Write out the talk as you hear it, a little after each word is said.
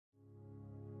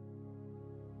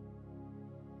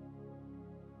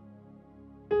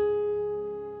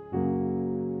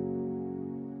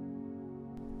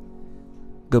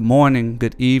Good morning,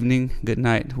 good evening, good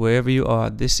night, wherever you are.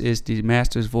 This is the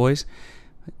Master's Voice.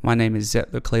 My name is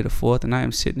Zettler Clay IV, and I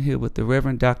am sitting here with the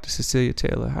Reverend Dr. Cecilia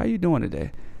Taylor. How are you doing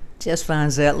today? Just fine,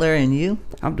 Zettler, and you?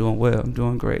 I'm doing well. I'm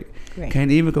doing great. Great. Can't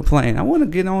even complain. I want to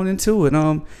get on into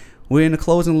it. We're in the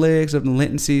closing legs of the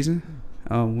Lenten season.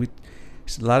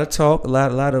 It's a lot of talk, a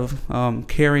lot of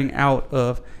carrying out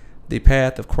of the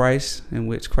path of Christ, in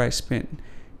which Christ spent,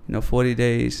 40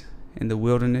 days in the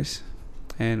wilderness,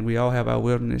 and we all have our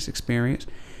wilderness experience.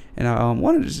 And I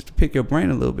wanted to just pick your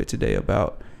brain a little bit today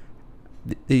about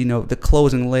the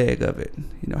closing leg of it.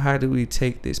 How do we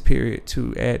take this period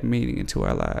to add meaning into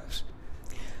our lives?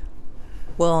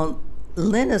 Well,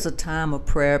 Lent is a time of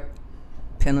prayer,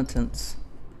 penitence,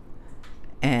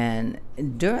 and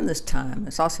during this time,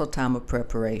 it's also a time of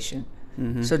preparation.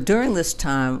 Mm-hmm. So during this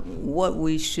time, what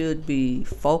we should be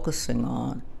focusing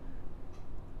on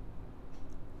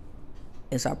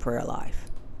is our prayer life.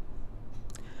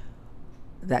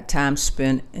 That time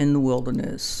spent in the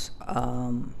wilderness,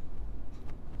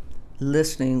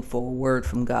 listening for a word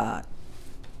from God.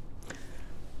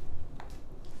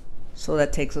 So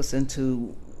that takes us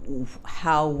into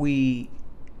how we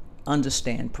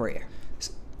understand prayer.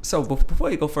 So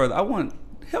before you go further,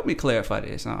 help me clarify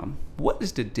this. What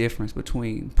is the difference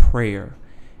between prayer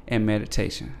and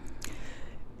meditation?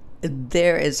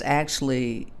 There is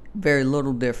actually very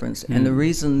little difference. And the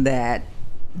reason that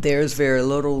there's very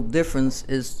little difference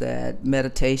is that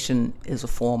meditation is a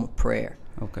form of prayer.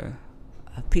 Okay.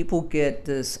 People get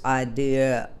this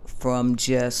idea from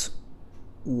just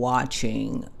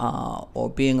watching or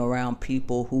being around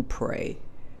people who pray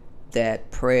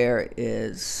that prayer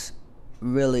is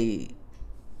really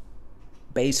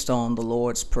based on the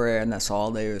Lord's Prayer, and that's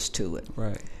all there is to it.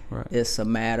 Right. It's a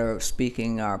matter of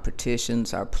speaking our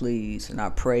petitions, our pleas, and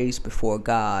our praise before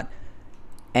God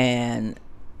and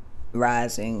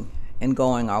rising and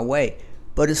going our way.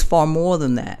 But it's far more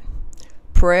than that.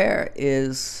 Prayer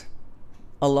is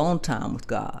alone time with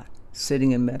God,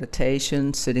 sitting in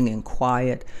meditation, sitting in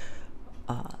quiet,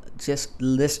 just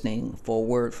listening for a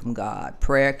word from God.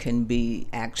 Prayer can be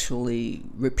actually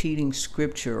repeating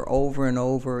scripture over and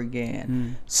over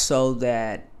again so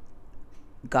that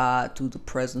God, through the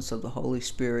presence of the Holy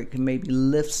Spirit, can maybe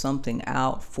lift something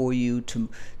out for you to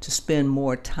spend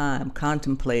more time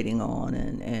contemplating on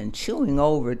and chewing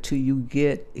over till you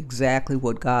get exactly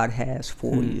what God has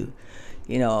for you.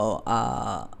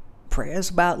 Prayer is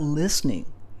about listening.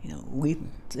 We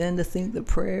tend to think that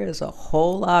prayer is a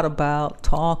whole lot about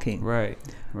talking. Right.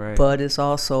 But it's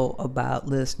also about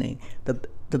listening.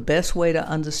 The best way to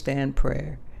understand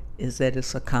prayer is that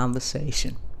it's a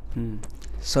conversation.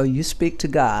 So you speak to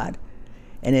God,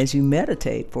 and as you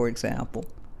meditate, for example,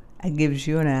 it gives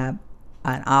you an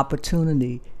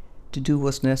opportunity to do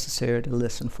what's necessary to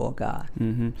listen for God.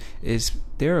 Mm-hmm. Is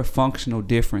there a functional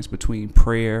difference between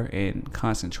prayer and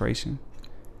concentration?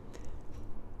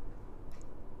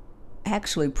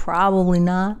 Actually, probably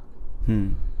not.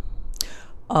 And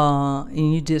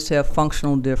you just have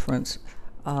functional difference.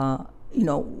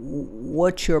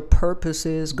 What your purpose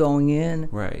is going in.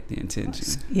 Right, the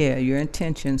intention. Yeah, your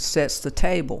intention sets the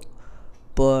table.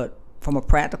 But from a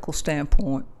practical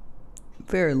standpoint,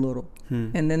 very little.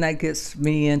 And then that gets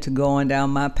me into going down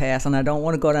my path, and I don't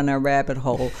want to go down that rabbit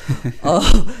hole.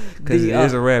 Because it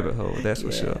is a rabbit hole, that's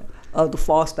for sure. Of the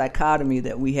false dichotomy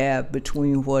that we have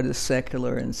between what is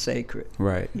secular and sacred.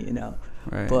 Right.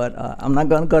 Right. But I'm not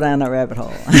going to go down that rabbit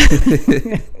hole.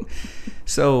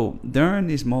 So during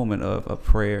this moment of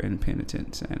prayer and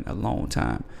penitence and alone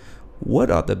time, what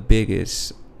are the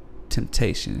biggest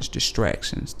temptations,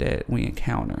 distractions that we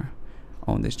encounter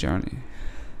on this journey?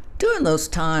 During those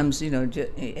times,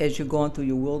 as you're going through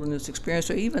your wilderness experience,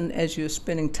 or even as you're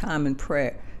spending time in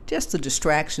prayer, just the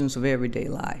distractions of everyday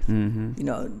life.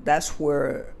 That's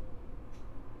where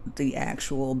the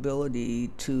actual ability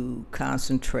to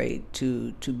concentrate,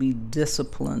 to be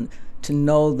disciplined, to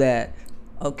know that,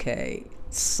 okay,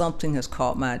 something has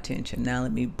caught my attention. Now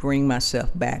let me bring myself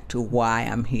back to why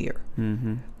I'm here.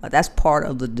 That's part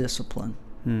of the discipline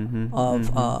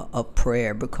of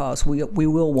prayer, because we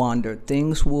will wander.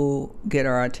 Things will get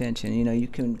our attention. You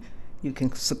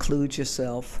can seclude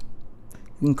yourself,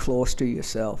 you can cloister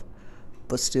yourself,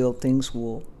 but still things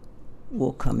will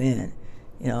come in.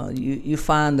 You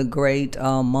find the great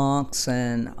monks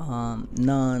and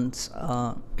nuns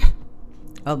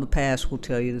of the past will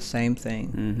tell you the same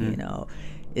thing.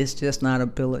 It's just not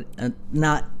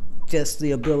just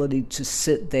the ability to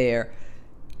sit there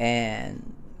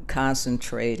and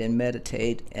concentrate and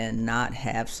meditate and not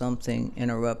have something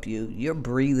interrupt you. Your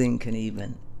breathing can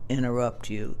even interrupt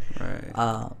you.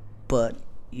 Right. But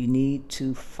you need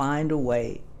to find a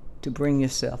way to bring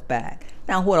yourself back.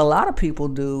 Now, what a lot of people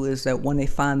do is that when they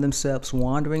find themselves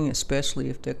wandering, especially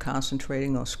if they're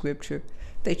concentrating on scripture,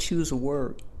 they choose a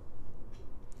word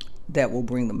that will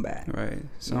bring them back. Right.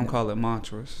 Some call it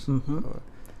mantras.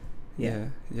 Yeah.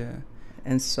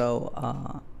 And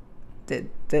so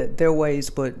there are ways,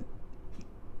 but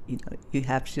you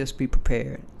have to just be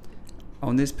prepared.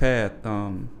 On this path,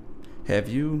 have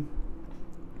you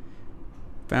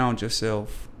found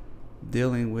yourself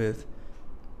dealing with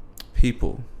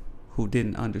people who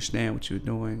didn't understand what you were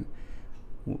doing,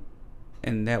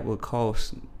 and that would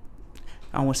cause,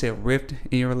 I don't want to say a rift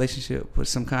in your relationship, but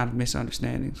some kind of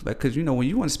misunderstandings? Like, because when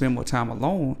you want to spend more time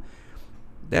alone,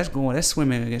 that's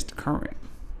swimming against the current,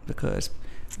 because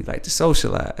we like to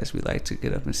socialize, we like to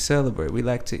get up and celebrate, we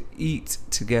like to eat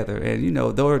together, and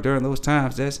during those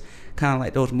times, that's kind of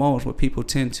like those moments where people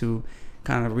tend to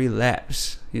kind of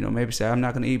relapse. Maybe say, I'm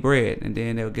not going to eat bread, and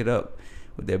then they'll get up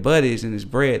with their buddies and there's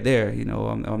bread there.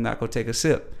 I'm not going to take a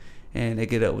sip, and they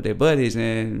get up with their buddies,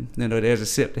 and there's a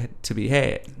sip to be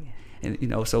had. And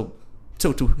so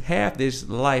to have this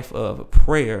life of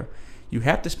prayer, you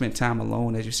have to spend time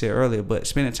alone, as you said earlier. But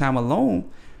spending time alone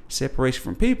separates you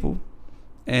from people.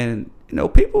 And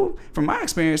people, from my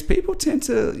experience, people tend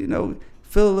to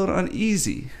feel a little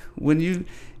uneasy when you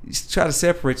try to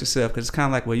separate yourself, because it's kind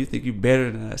of like, well, you think you're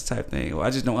better than us type thing, or I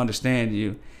just don't understand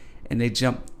you, and they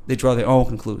draw their own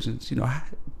conclusions.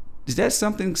 Is that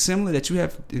something similar that you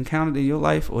have encountered in your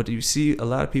life, or do you see a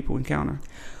lot of people encounter?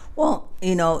 Well,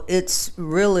 it's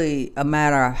really a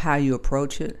matter of how you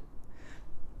approach it.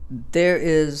 There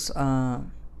is a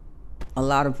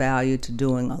lot of value to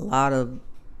doing a lot of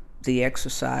the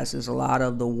exercises, a lot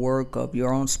of the work of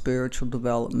your own spiritual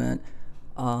development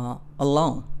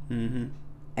alone.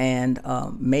 And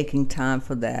making time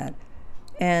for that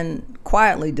and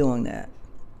quietly doing that.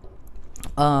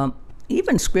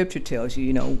 Even scripture tells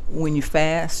you, when you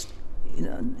fast, you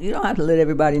don't have to let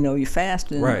everybody know you're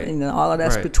fasting. Right. All of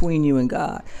that's between you and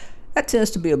God. That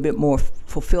tends to be a bit more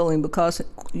fulfilling, because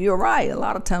you're right. A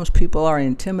lot of times people are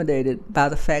intimidated by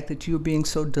the fact that you're being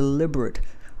so deliberate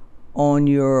on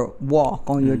your walk,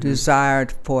 on your desire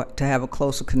to have a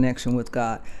closer connection with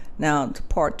God. Now, to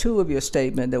part two of your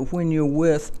statement, that when you're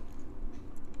with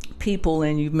people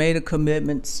and you've made a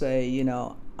commitment, say,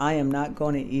 I am not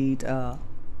going to eat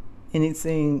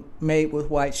anything made with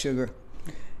white sugar,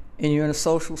 and you're in a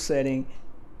social setting,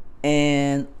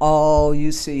 and all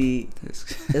you see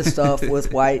is stuff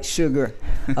with white sugar,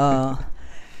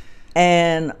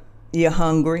 and you're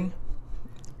hungry,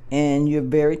 and you're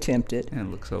very tempted. And it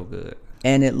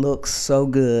looks so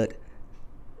good.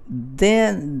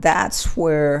 Then that's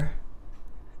where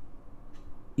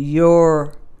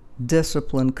your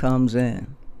discipline comes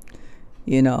in.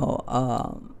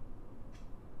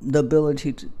 The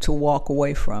ability to walk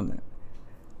away from it.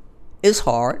 It's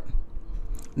hard.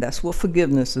 That's what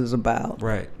forgiveness is about.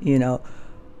 Right.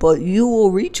 But you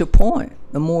will reach a point,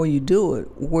 the more you do it,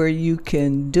 where you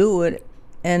can do it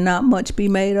and not much be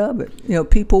made of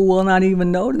it. People will not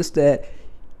even notice that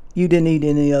you didn't eat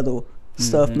any other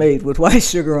stuff made with white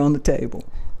sugar on the table.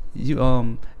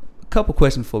 A couple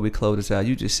questions before we close this out.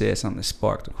 You just said something that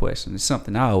sparked a question. It's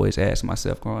something I always ask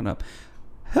myself growing up.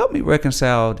 Help me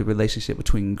reconcile the relationship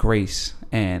between grace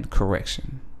and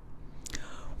correction.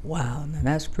 Wow, now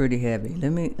that's pretty heavy.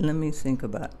 Let me think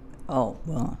about.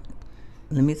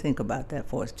 Let me think about that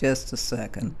for just a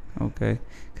second. Okay,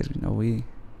 because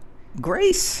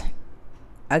grace.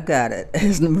 I got it.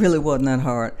 It really wasn't that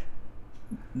hard.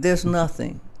 There's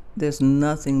nothing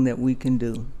that we can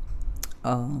do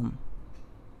to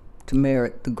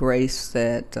merit the grace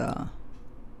that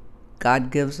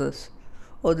God gives us,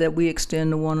 or that we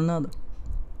extend to one another.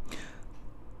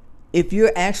 If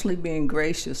you're actually being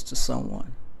gracious to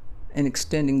someone and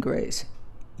extending grace,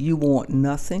 you want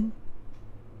nothing.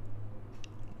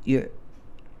 You're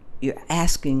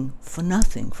asking for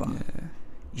nothing from it.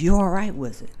 You're all right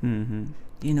with it.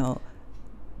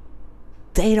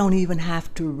 They don't even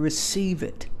have to receive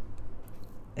it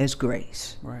as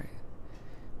grace. Right.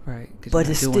 But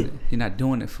you're not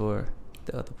doing it for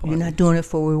the other party. You're not doing it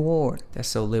for reward. That's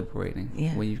so liberating.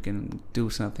 Yeah. When you can do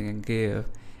something and give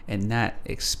and not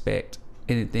expect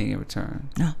anything in return.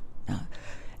 No.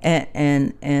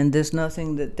 And there's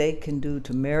nothing that they can do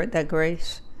to merit that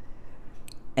grace.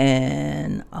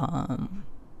 And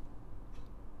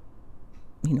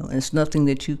it's nothing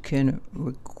that you can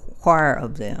require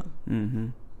of them.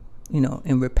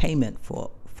 In repayment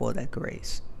for that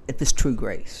grace, if it's true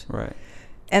grace. Right.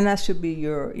 And that should be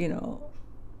your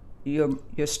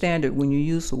standard when you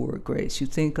use the word grace. You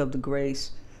think of the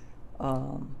grace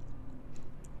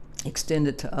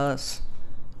extended to us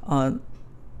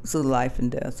the life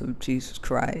and death of Jesus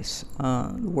Christ,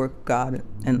 the work of God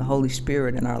and the Holy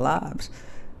Spirit in our lives,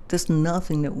 there's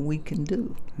nothing that we can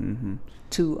do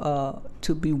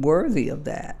to be worthy of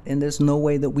that, and there's no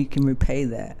way that we can repay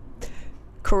that.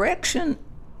 Correction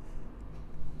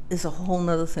is a whole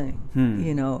nother thing.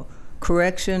 You know,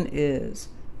 correction is,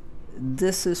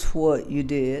 this is what you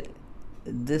did,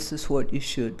 this is what you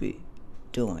should be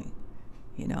doing,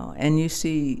 you know. And you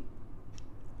see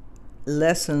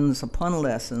lessons upon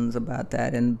lessons about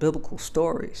that in biblical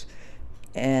stories,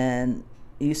 and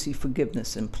you see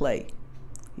forgiveness in play.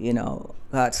 You know,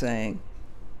 God saying,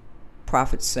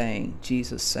 prophets saying,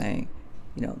 Jesus saying,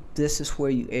 you know, this is where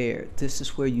you erred, this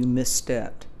is where you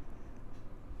misstepped.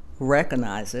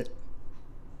 Recognize it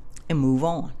and move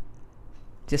on.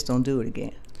 Just don't do it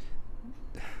again.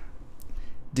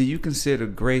 Do you consider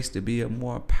grace to be a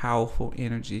more powerful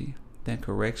energy than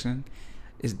correction?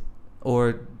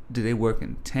 Or do they work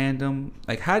in tandem?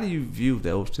 Like, how do you view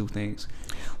those two things?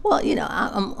 Well, you know,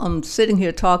 I'm sitting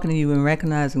here talking to you and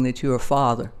recognizing that you're a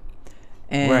father.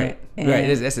 And, right.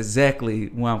 That's exactly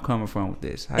where I'm coming from with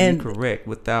this. How do you correct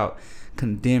without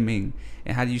condemning,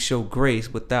 and how do you show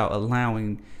grace without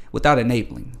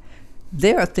enabling?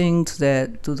 There are things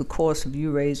that through the course of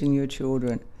you raising your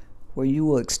children where you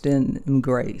will extend them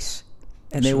grace,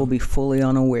 and they will be fully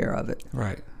unaware of it.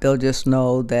 Right. They'll just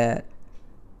know that,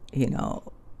 you know,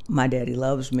 my daddy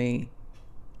loves me,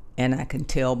 and I can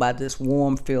tell by this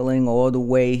warm feeling or the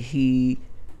way he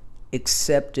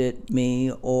accepted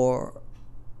me, or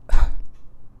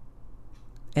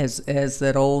as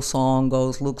that old song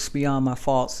goes, looks beyond my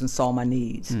faults and saw my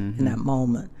needs in that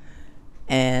moment.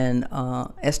 And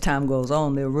as time goes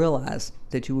on, they'll realize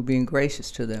that you were being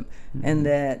gracious to them, and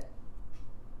that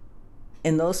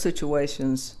in those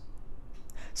situations,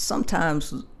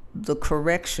 sometimes the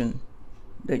correction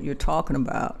that you're talking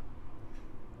about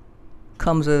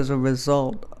comes as a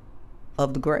result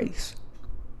of the grace.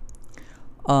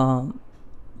 But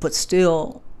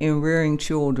still, in rearing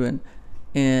children,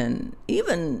 and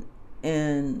even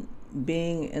in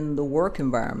being in the work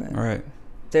environment, right,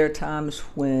 there are times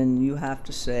when you have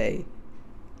to say,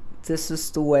 this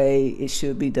is the way it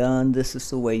should be done, this is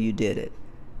the way you did it.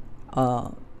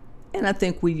 And I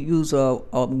think we use a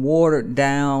watered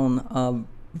down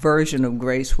version of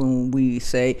grace when we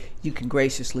say you can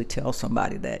graciously tell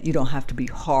somebody that. You don't have to be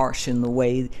harsh in the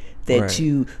way that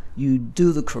you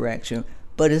do the correction,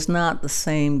 but it's not the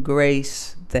same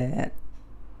grace that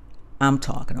I'm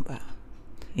talking about.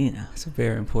 You know, it's a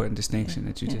very important distinction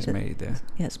that you just made there.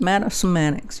 Yes, matter of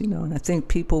semantics, you know, and I think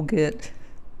people get,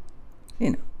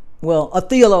 you know, well, a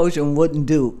theologian wouldn't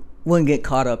get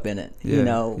caught up in it,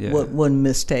 wouldn't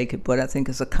mistake it, but I think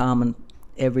it's a common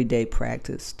everyday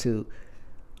practice to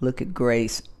look at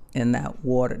grace in that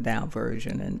watered down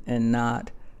version and not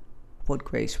what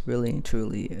grace really and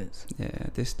truly is. Yeah,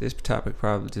 this topic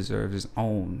probably deserves its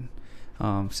own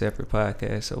separate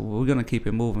podcast, so we're going to keep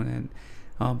it moving.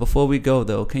 And before we go,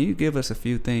 though, can you give us a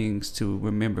few things to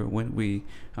remember when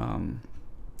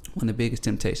the biggest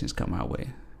temptations come our way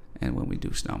and when we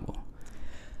do stumble?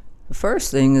 The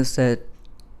first thing is that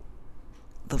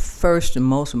the first and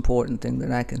most important thing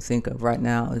that I can think of right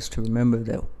now is to remember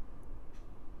that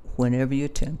whenever you're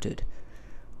tempted,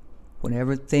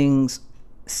 whenever things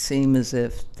seem as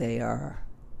if they are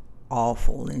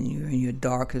awful and you're in your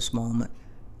darkest moment,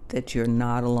 that you're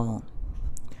not alone.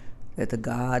 That the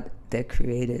God that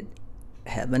created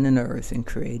heaven and earth and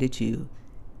created you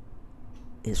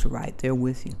is right there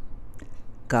with you.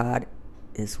 God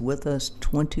is with us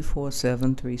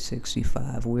 24/7,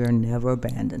 365. We are never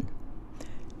abandoned.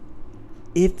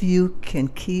 If you can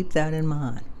keep that in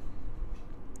mind,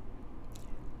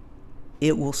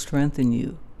 it will strengthen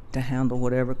you to handle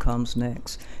whatever comes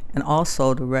next. And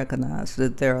also to recognize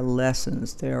that there are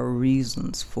lessons, there are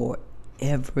reasons for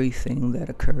everything that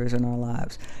occurs in our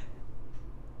lives.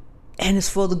 And it's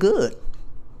for the good.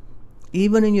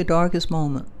 Even in your darkest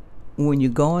moment, when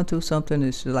you're going through something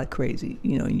that's like crazy,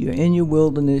 you know, you're in your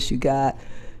wilderness, you got,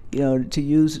 you know, to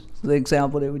use the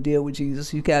example that we did with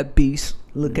Jesus, you got beasts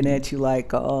looking at you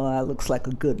like, oh, that looks like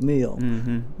a good meal.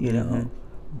 You know,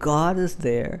 God is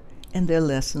there, and there are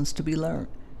lessons to be learned.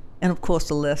 And of course,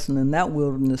 the lesson in that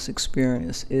wilderness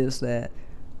experience is that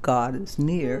God is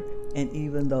near, and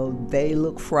even though they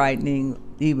look frightening,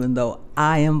 even though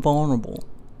I am vulnerable,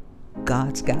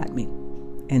 God's got me,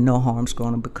 and no harm's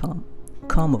going to come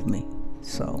of me.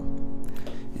 So,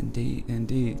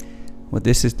 indeed. Well,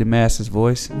 this is the Master's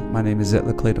Voice. My name is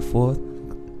Zettler Clay IV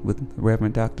with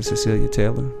Reverend Dr. Cecilia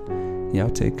Taylor. Y'all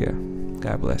take care.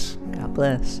 God bless. God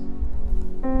bless.